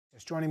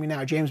Joining me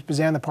now, James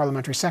Bezan, the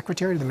Parliamentary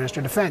Secretary to the Minister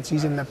of Defence.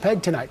 He's in the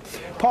PEG tonight.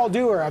 Paul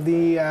Dewar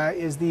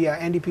is the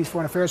NDP's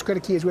Foreign Affairs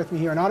critic. He is with me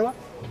here in Ottawa.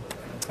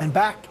 And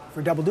back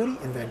for double duty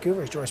in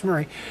Vancouver is Joyce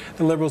Murray,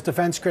 the Liberals'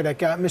 defence critic.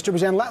 Mr.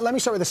 Bezan, let me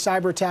start with the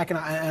cyber attack, and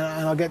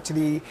I'll get to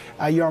the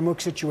Yarmouk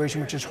situation,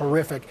 which is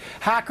horrific.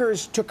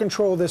 Hackers took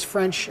control of this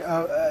French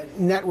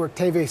network,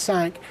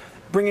 TV5,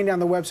 bringing down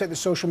the website, the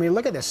social media.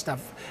 Look at this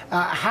stuff.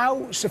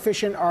 How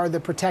sufficient are the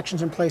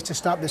protections in place to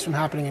stop this from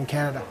happening in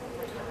Canada?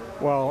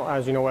 Well,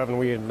 as you know, Evan,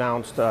 we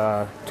announced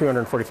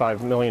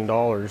 $245 million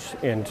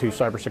into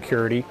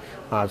cybersecurity.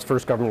 It's the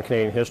first government in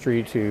Canadian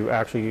history to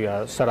actually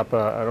set up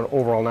an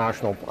overall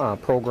national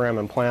program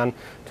and plan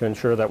to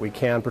ensure that we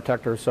can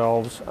protect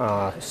ourselves.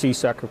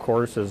 CSEC, of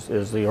course,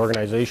 is the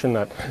organization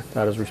that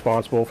is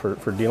responsible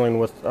for dealing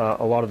with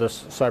a lot of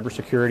this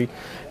cybersecurity.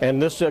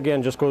 And this,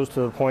 again, just goes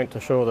to the point to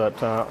show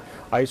that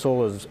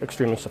ISIL is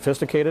extremely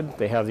sophisticated.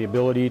 They have the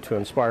ability to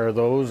inspire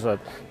those that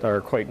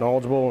are quite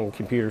knowledgeable in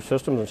computer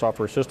systems and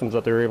software systems,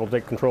 that they're able to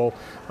take control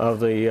of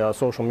the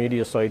social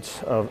media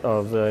sites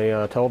of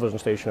the television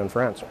station in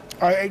France.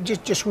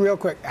 Just real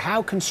quick,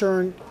 how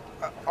concerned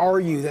are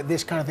you that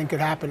this kind of thing could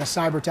happen, a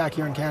cyber attack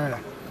here in Canada?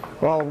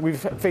 Well, we've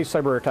faced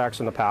cyber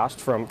attacks in the past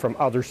from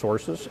other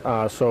sources,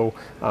 so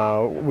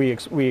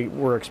we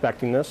were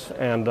expecting this,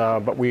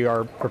 but we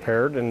are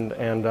prepared,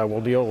 and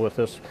we'll deal with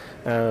this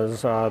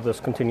as this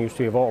continues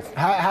to evolve.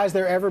 Has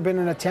there ever been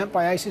an attempt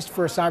by ISIS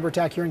for a cyber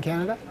attack here in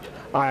Canada?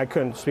 I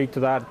couldn't speak to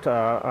that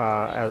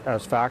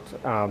as fact,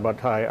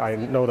 but I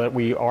know that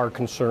we are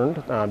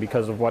concerned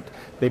because of what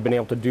they've been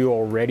able to do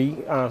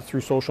already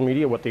through social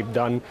media, what they've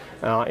done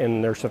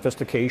in their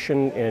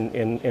sophistication,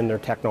 in their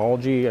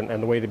technology,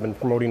 and the way they've been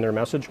promoting their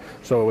message.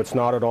 So it's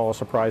not at all a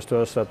surprise to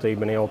us that they've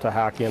been able to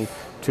hack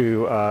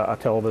into a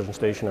television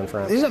station in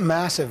France. This is a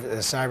massive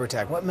cyber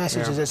attack. What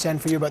message does it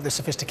send for you about the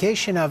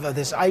sophistication of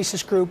this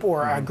ISIS group,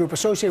 or a group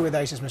associated with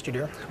ISIS, Mr.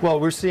 Dewar? Well,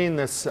 we're seeing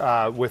this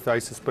with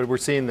ISIS, but we're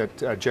seeing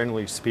that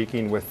generally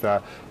speaking with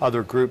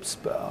other groups.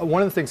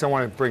 One of the things I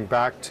want to bring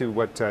back to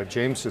what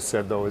James just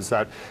said, though, is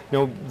that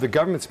the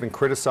government's been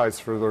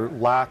criticized for their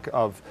lack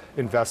of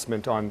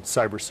investment on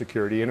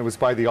cybersecurity, and it was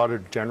by the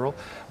Auditor General.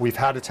 We've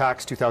had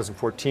attacks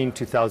 2014,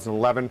 2011.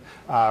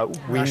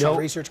 National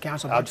Research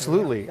Council.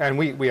 Absolutely, and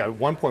we at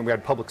one point we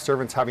had public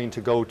servants having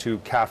to go to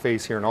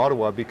cafes here in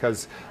Ottawa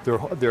because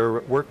their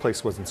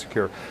workplace wasn't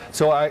secure.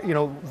 So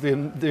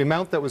the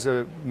amount that was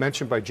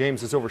mentioned by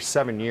James is over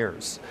 7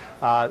 years.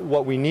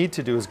 What we need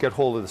to do is get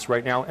hold of this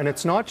right now, and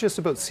it's not just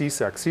about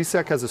CSEC.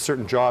 CSEC has a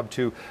certain job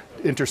to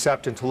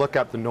intercept and to look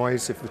at the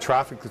noise, if the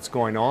traffic that's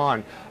going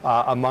on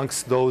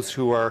amongst those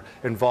who are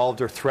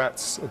involved or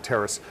threats of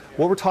terrorists.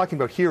 What we're talking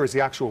about here is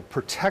the actual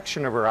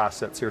protection of our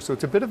assets here. So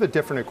it's a bit of a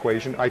different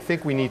equation. I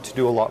think we need to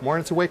do a lot more,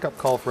 and it's a wake-up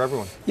call for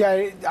everyone. Yeah,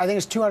 I think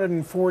it's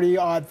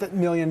 $240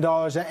 million,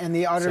 and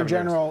the Auditor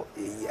General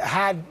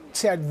had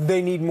said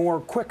they need more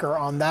quicker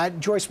on that.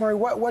 Joyce Murray,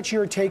 what's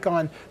your take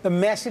on the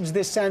message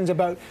this sends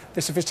about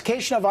the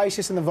sophistication of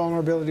ISIS and the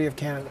vulnerability of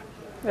Canada?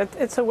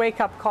 It's a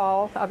wake-up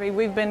call. I mean,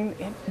 we've been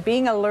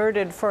being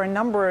alerted for a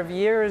number of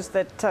years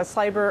that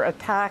cyber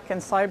attack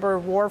and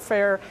cyber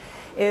warfare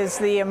is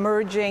the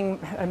emerging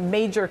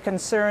major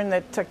concern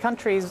that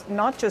countries,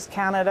 not just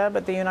Canada,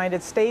 but the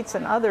United States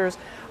and others,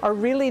 are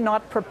really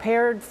not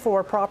prepared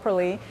for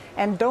properly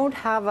and don't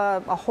have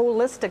a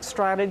holistic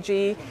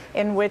strategy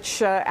in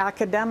which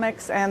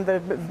academics and the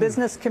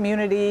business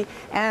community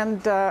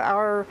and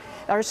our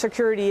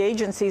security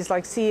agencies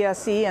like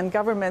CSE and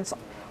governments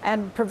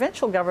and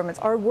provincial governments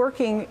are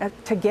working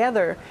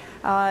together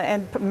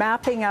and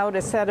mapping out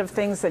a set of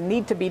things that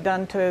need to be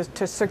done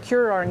to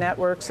secure our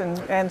networks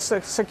and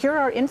secure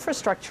our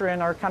infrastructure in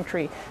our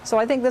country. So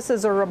I think this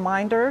is a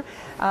reminder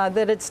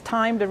that it's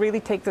time to really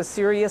take this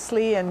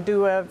seriously and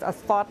do a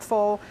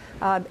thoughtful,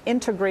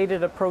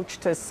 integrated approach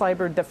to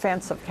cyber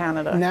defense of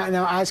Canada.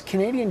 Now as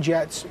Canadian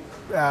jets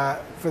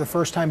for the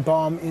first time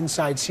bomb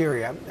inside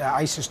Syria,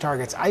 ISIS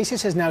targets,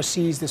 ISIS has now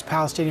seized this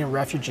Palestinian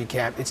refugee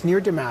camp. It's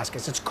near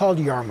Damascus. It's called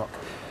Yarmouk.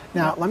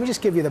 Now, let me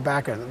just give you the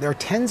background. There are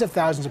tens of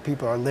thousands of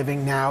people are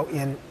living now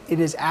it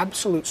is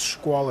absolute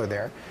squalor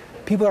there.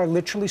 People are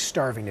literally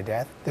starving to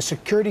death. The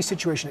security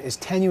situation is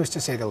tenuous,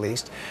 to say the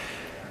least.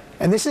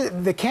 And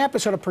the camp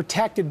is sort of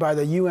protected by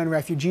the UN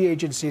refugee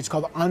agency. It's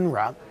called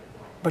UNRWA.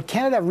 But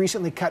Canada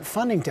recently cut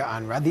funding to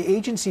UNRWA, the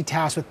agency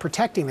tasked with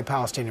protecting the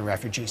Palestinian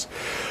refugees.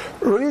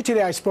 Earlier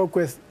today, I spoke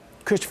with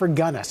Christopher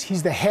Gunnis.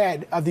 He's the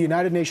head of the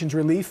United Nations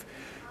Relief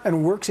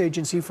and Works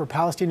Agency for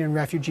Palestinian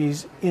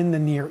refugees in the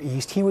Near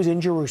East. He was in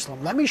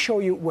Jerusalem. Let me show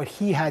you what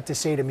he had to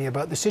say to me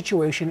about the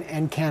situation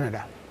in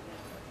Canada.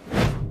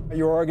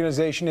 Your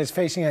organization is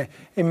facing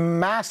a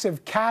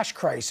massive cash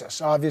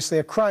crisis, obviously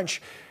a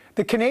crunch.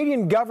 The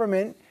Canadian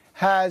government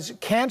has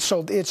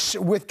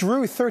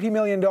withdrew $30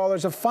 million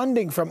of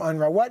funding from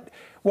UNRWA.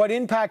 What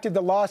impacted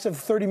the loss of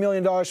 $30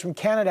 million from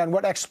Canada, and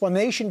what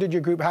explanation did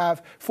your group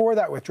have for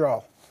that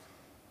withdrawal?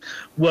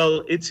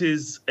 Well, it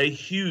is a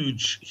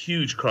huge,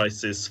 huge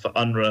crisis for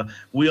UNRWA.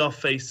 We are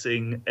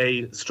facing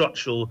a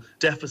structural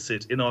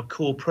deficit in our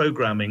core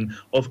programming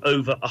of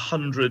over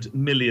 $100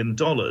 million.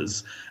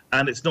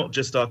 And it's not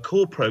just our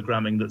core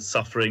programming that's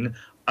suffering.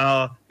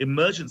 Our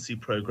emergency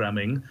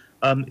programming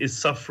is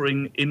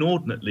suffering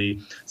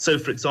inordinately. So,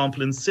 for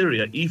example, in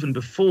Syria, even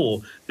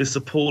before this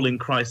appalling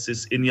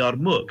crisis in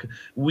Yarmouk,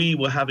 we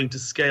were having to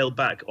scale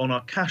back on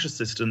our cash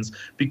assistance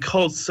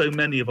because so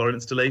many of our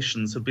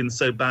installations have been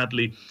so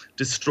badly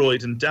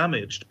destroyed and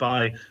damaged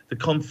by the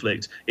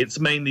conflict. It's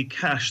mainly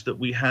cash that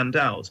we hand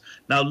out.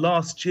 Now,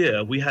 last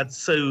year, we had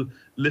so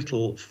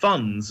little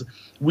funds,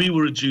 we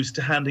were reduced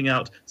to handing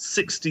out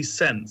 60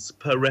 cents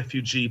per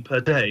refugee per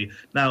day.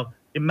 Now,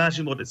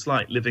 imagine what it's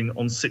like living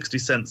on 60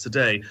 cents a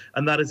day.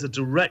 And that is a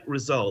direct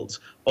result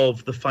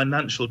of the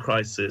financial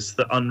crisis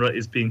that UNRWA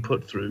is being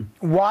put through.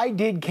 Why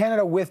did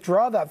Canada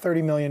withdraw that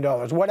 $30 million?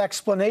 What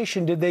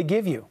explanation did they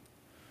give you?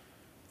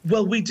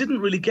 Well, we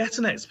didn't really get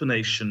an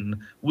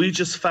explanation. We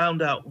just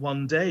found out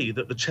one day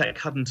that the check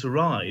hadn't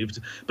arrived.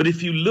 But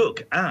if you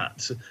look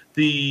at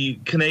the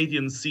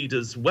Canadian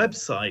CEDA's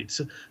website,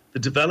 the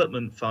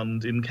Development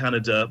Fund in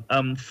Canada,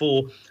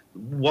 for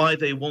why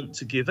they want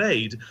to give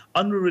aid,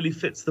 UNRWA really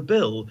fits the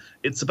bill.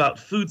 It's about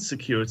food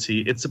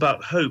security, it's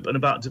about hope and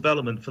about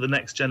development for the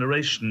next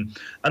generation.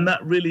 And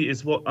that really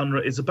is what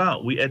UNRWA is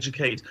about. We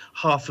educate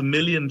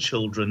 500,000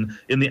 children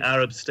in the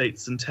Arab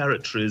states and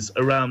territories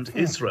around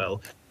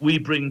Israel. We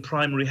bring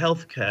primary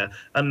health care.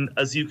 And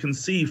as you can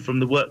see from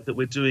the work that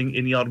we're doing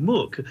in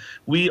Yarmouk,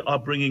 we are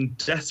bringing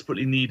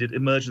desperately needed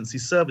emergency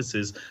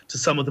services to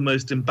some of the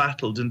most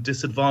embattled and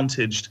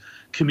disadvantaged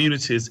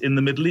communities in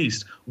the Middle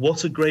East.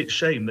 What a great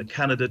shame that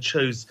Canada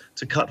chose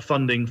to cut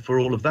funding for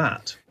all of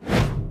that.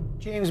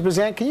 James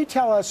Bezan, can you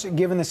tell us,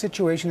 given the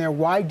situation there,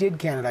 why did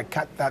Canada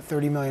cut that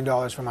 $30 million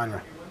from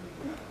UNRWA?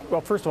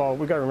 Well, first of all,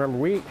 we've got to remember,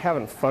 we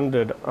haven't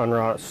funded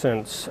UNRWA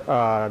since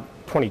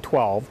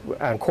 2012,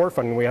 and core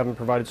funding we haven't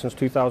provided since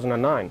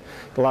 2009.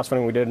 The last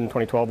funding we did in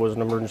 2012 was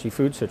an emergency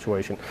food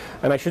situation.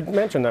 And I should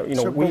mention that, you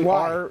know,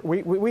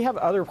 we have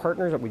other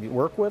partners that we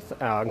work with,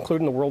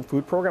 including the World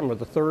Food Program. We're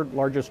the third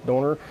largest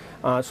donor.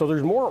 So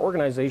there's more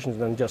organizations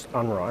than just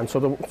UNRWA. And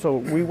so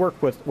we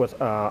work with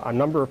a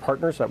number of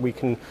partners that we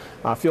can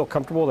feel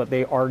comfortable that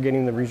they are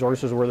getting the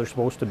resources where they're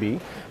supposed to be.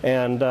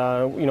 And,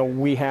 you know,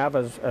 we have,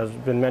 as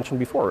been mentioned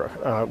before,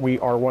 we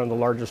are one of the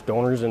largest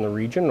donors in the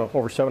region,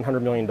 over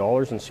 $700 million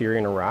in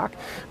Syria and Iraq.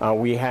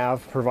 We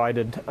have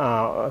provided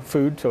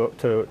food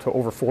to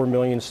over 4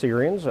 million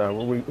Syrians,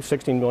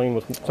 16 million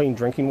with clean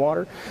drinking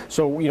water.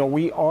 So, you know,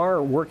 we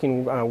are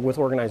working with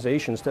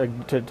organizations to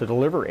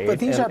deliver aid. But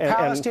these are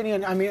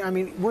Palestinian. I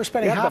mean, we're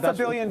spending $500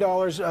 million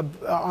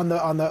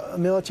on the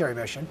military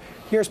mission.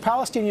 Here's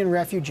Palestinian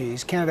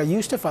refugees. Canada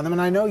used to fund them,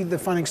 and I know the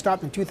funding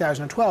stopped in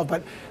 2012,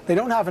 but they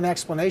don't have an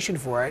explanation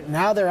for it.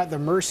 Now they're at the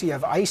mercy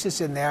of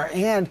ISIS in there,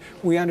 and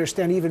we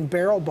understand even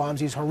barrel bombs,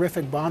 these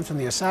horrific bombs from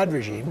the Assad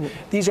regime.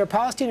 These are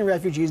Palestinian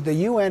refugees. The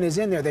UN is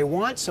in there. They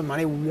want some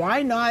money.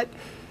 Why not?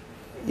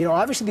 You know,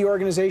 obviously the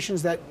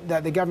organizations that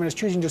the government is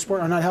choosing to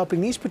support are not helping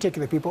these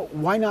particular people.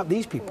 Why not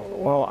these people?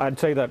 Well, I'd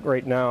say that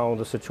right now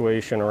the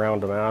situation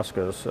around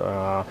Damascus,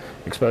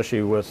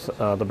 especially with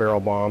the barrel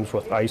bombs,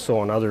 with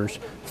ISIL and others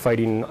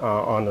fighting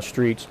on the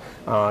streets,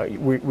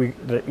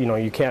 you know,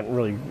 you can't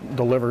really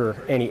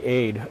deliver any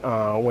aid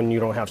when you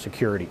don't have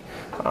security.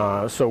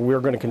 So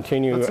we're going to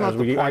continue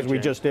as we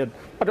just did.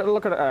 But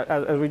look at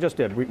as we just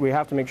did. We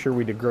have to make sure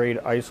we degrade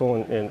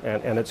ISIL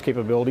and its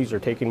capabilities. They're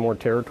taking more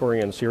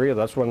territory in Syria.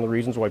 That's one of the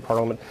reasons why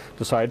Parliament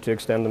decided to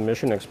extend the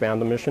mission,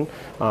 expand the mission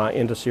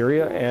into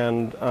Syria.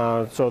 And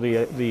so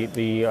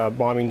the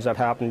bombings that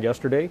happened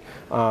yesterday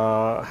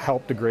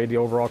helped degrade the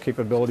overall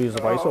capabilities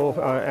of ISIL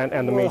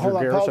and the major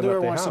garrison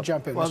that they have. To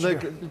jump in. Well,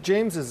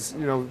 James is,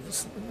 you know,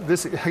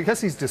 I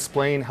guess he's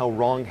displaying how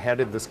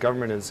wrong-headed this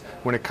government is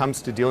when it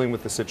comes to dealing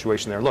with the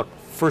situation there. Look,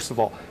 first of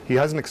all, he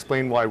hasn't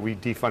explained why we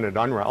defunded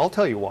UNRWA. I'll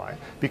tell you why.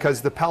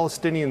 Because the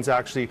Palestinians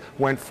actually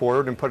went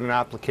forward and put an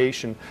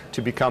application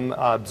to become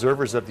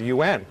observers of the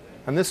UN.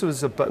 And this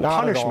was a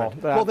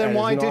punishment. Well, then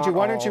why did you?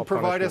 Why don't you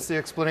provide us the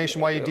explanation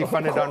why you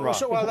defunded UNRWA?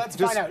 So, well, let's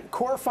find out.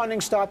 Core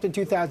funding stopped in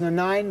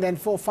 2009, then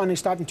full funding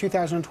stopped in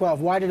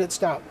 2012. Why did it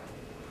stop?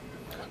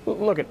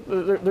 Look,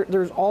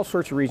 there's all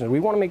sorts of reasons. We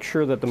want to make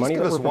sure that the money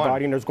that we're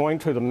providing is going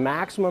to the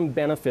maximum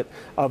benefit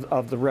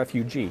of the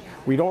refugee.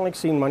 We don't like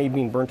seeing money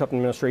being burnt up in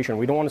administration.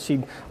 We don't want to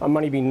see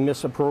money being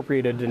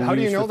misappropriated and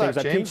used for things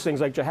that teach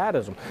things like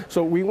jihadism.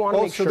 So we want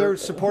to make sure. So they're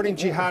supporting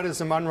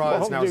jihadism,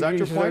 UNRWA now. Is that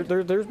your point?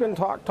 There's been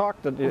talk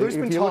that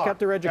if you look at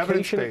their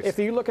education, if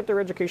you look at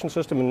their education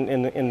system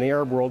in the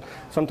Arab world,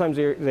 sometimes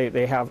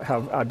they have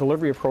a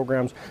delivery of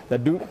programs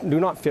that do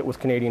not fit with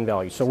Canadian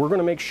values. So we're going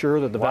to make sure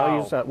that the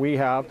values that we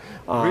have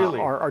Really?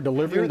 are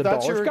delivering the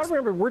That's dollars. your You've got to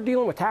remember, we're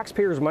dealing with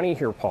taxpayers' money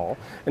here, Paul,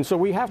 and so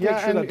we have to make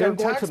sure that they're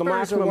going to the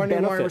maximum why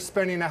we're benefit.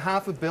 spending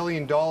 $500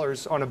 million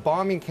on a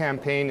bombing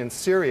campaign in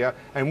Syria,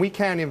 and we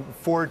can't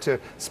afford to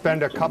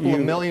spend a couple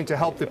of million to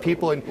help the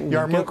people in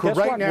Yarmouk who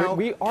right now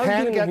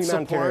can get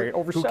support,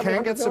 who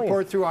can get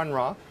support through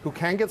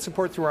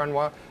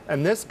UNRWA,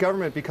 and this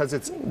government, because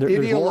it's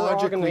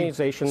ideologically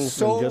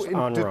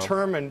so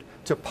determined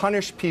to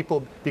punish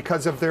people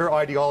because of their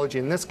ideology,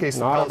 in this case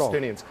the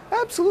Palestinians.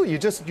 Absolutely, you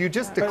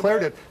just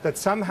declared it that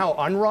somehow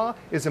UNRWA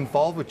is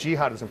involved with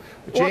jihadism.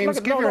 James,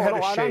 give your head a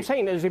shake. What I'm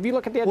saying is, if you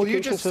look at the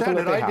education system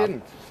that they have, I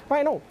didn't.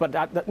 I know, but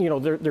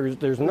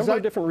there's a number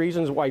of different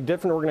reasons why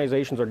different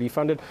organizations are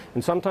defunded,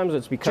 and sometimes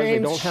it's because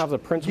James, they don't have the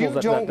principles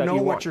that you want. You don't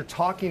know what you're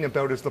talking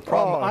about is the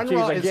problem.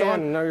 UNRWA is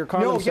on. Now you're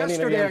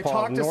yesterday I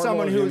talked to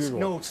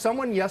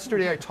someone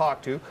yesterday I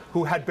talked to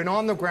who had been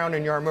on the ground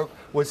in Yarmouk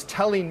was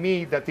telling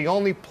me that the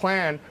only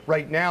plan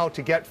right now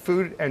to get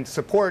food and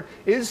support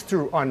is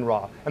through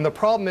UNRWA, and the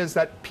problem is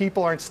that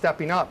people aren't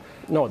stepping up.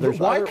 No, there's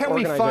why can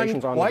we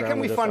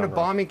fund a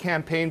bombing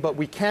campaign, but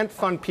we can't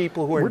fund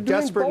people who are in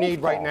desperate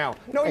need right now?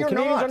 No, you're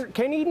not.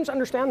 Canadians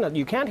understand that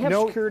you can't have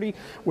security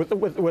with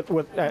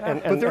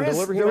there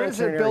is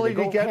ability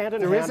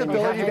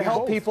to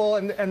help people,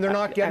 and they're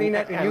not getting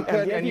it,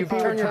 and you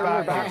turn your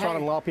back on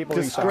them while people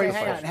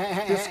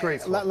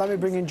disgraceful. Let me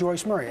bring in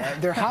Joyce Murray.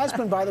 There has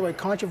been, by the way,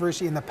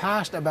 controversy in the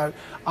past about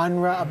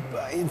UNRWA.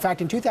 In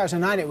fact, in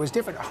 2009, it was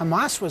different.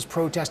 Hamas was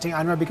protesting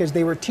UNRWA because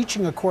they were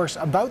teaching a course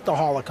about the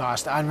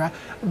Holocaust. UNRWA.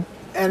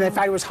 And in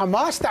fact, it was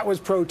Hamas that was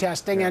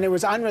protesting, and it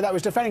was UNRWA that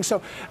was defending.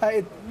 So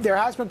there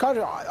has been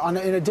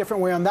controversy in a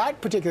different way on that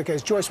particular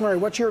case. Joyce Murray,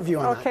 what's your view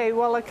on that? Okay,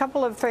 well, a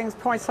couple of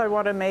points I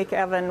want to make,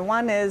 Evan.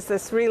 One is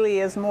this really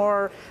is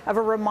more of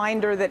a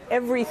reminder that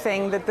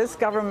everything that this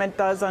government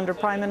does under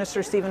Prime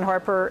Minister Stephen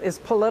Harper is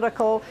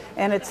political,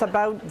 and it's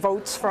about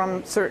votes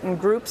from certain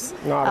groups.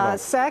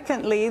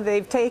 Secondly,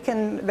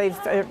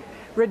 they've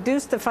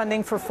reduced the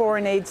funding for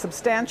foreign aid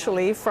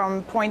substantially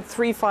from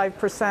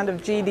 0.35%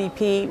 of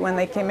GDP when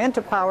they came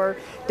into power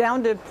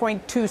down to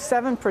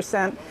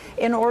 0.27%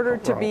 in order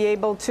to be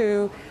able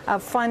to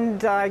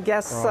fund,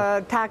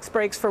 tax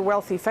breaks for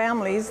wealthy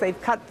families.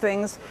 They've cut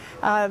things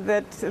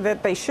that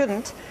they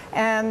shouldn't.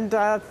 And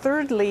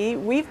thirdly,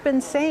 we've been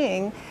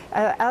saying,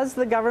 as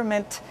the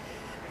government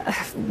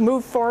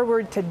move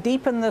forward to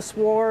deepen this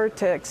war,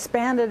 to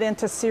expand it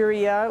into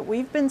Syria,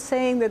 we've been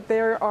saying that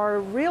there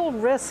are real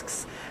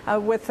risks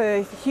with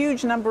a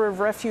huge number of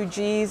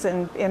refugees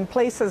in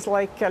places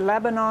like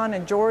Lebanon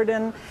and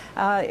Jordan,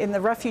 in the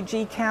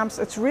refugee camps.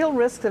 It's real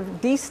risk of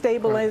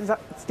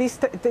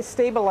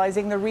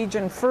destabilizing the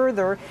region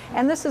further.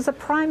 And this is a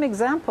prime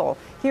example.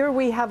 Here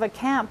we have a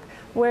camp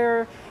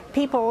where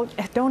people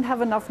don't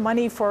have enough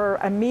money for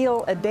a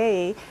meal a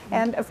day,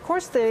 and of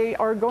course they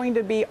are going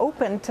to be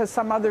open to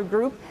some other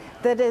group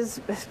that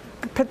is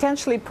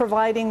potentially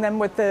providing them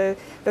with the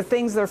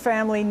things their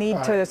family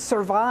need to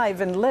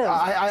survive and live.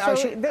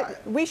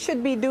 We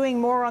should be doing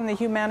more on the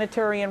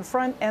humanitarian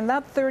front, and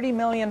that $30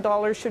 million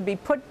should be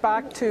put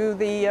back to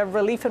the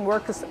Relief and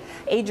Work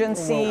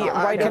Agency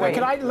right away.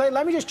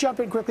 Let me just jump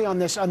in quickly on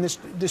this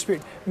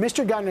dispute.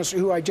 Mr. Gunnis,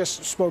 who I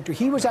just spoke to,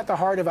 he was at the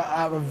heart of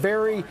a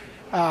very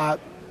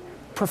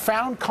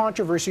profound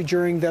controversy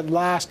during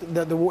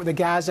the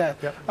Gaza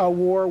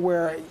war,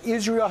 where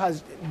Israel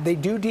they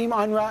do deem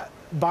UNRWA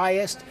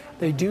biased.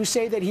 They do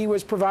say that he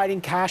was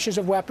providing caches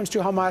of weapons to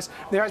Hamas.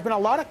 There has been a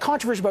lot of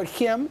controversy about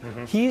him.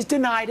 He's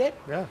denied it.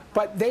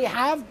 But they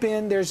have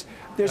been, there's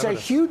a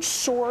huge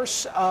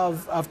source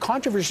of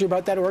controversy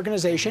about that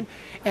organization,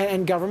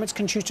 and governments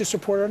can choose to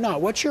support it or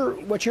not. What's your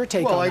take on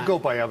that? Well, I go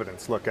by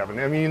evidence. Look, Evan,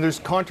 I mean, there's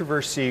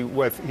controversy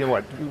with,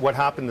 what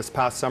happened this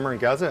past summer in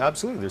Gaza.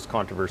 Absolutely, there's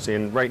controversy.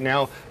 And right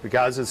now,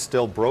 Gaza is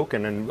still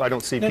broken, and I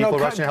don't see people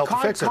rushing to help to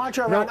fix it.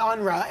 Around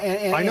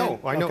UNRWA. I know.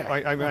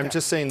 I'm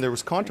just saying there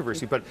was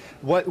controversy. But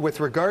with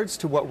regards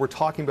to what we're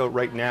talking about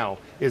right now,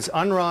 is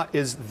UNRWA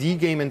is the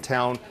game in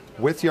town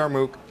with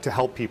Yarmouk to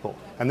help people.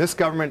 And this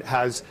government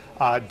has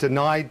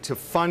denied to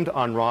fund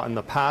UNRWA in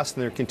the past,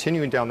 and they're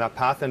continuing down that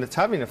path, and it's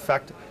having an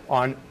effect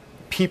on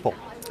people.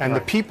 And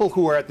the people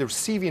who are at the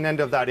receiving end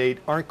of that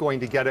aid aren't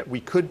going to get it. We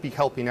could be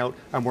helping out,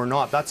 and we're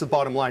not. That's the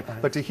bottom line.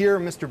 But to hear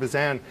Mr.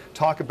 Bezan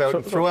talk about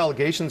and throw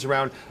allegations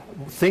around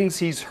things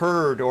he's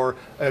heard or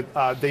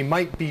they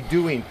might be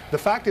doing, the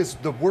fact is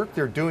the work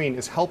they're doing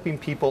is helping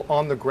people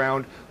on the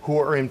ground who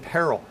are in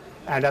peril.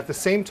 And at the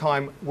same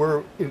time,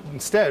 we're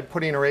instead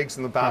putting our eggs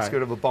in the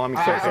basket of a bombing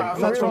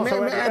campaign.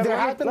 There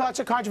have been lots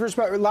of controversy.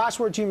 But last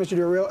word to you,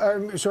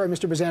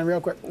 Mr. Bezan, real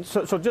quick.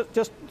 So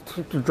just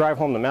to drive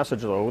home the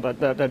message, though,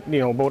 that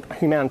about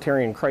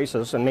humanitarian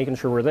crisis and making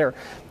sure we're there.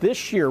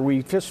 This year,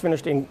 we just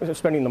finished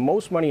spending the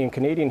most money in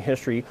Canadian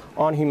history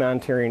on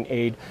humanitarian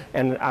aid,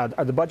 and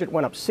the budget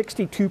went up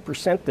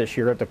 62% this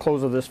year at the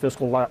close of this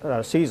fiscal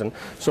season.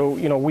 So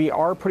we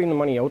are putting the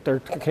money out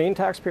there. Canadian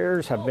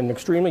taxpayers have been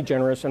extremely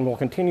generous and will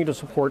continue to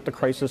support the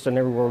crisis in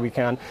everywhere we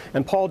can.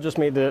 And Paul just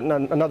made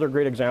another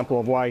great example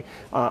of why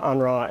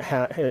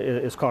UNRWA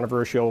is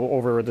controversial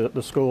over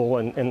the school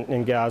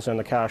in Gaza and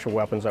the cache of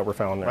weapons that were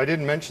found there. I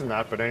didn't mention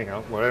that, but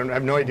anyhow, well, I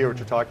have no idea what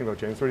you're talking about,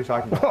 James. What are you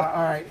talking about?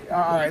 All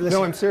right. Listen.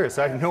 No, I'm serious.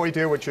 I have no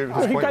idea what you're.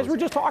 You guys were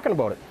just talking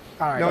about it.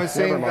 All right. No, I'm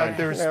saying that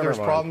Never there's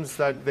mind. problems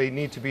that they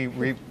need to be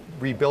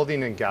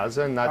rebuilding in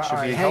Gaza, and that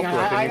should be Hang helped with.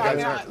 on. And you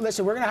guys aren't.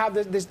 Listen, we're going to have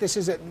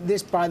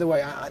this. By the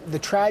way, the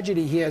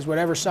tragedy here is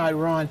whatever side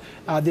we're on.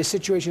 This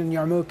situation in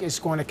Yarmouk is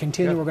going to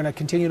continue. Yeah. We're going to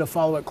continue to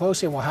follow it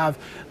closely, and we'll have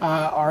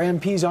our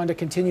MPs on to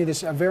continue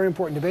this very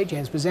important debate.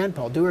 James Bezan,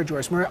 Paul Dewar,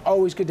 Joyce Murray.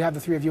 Always good to have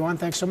the three of you on.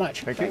 Thanks so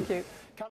much. Thank you. Thank you.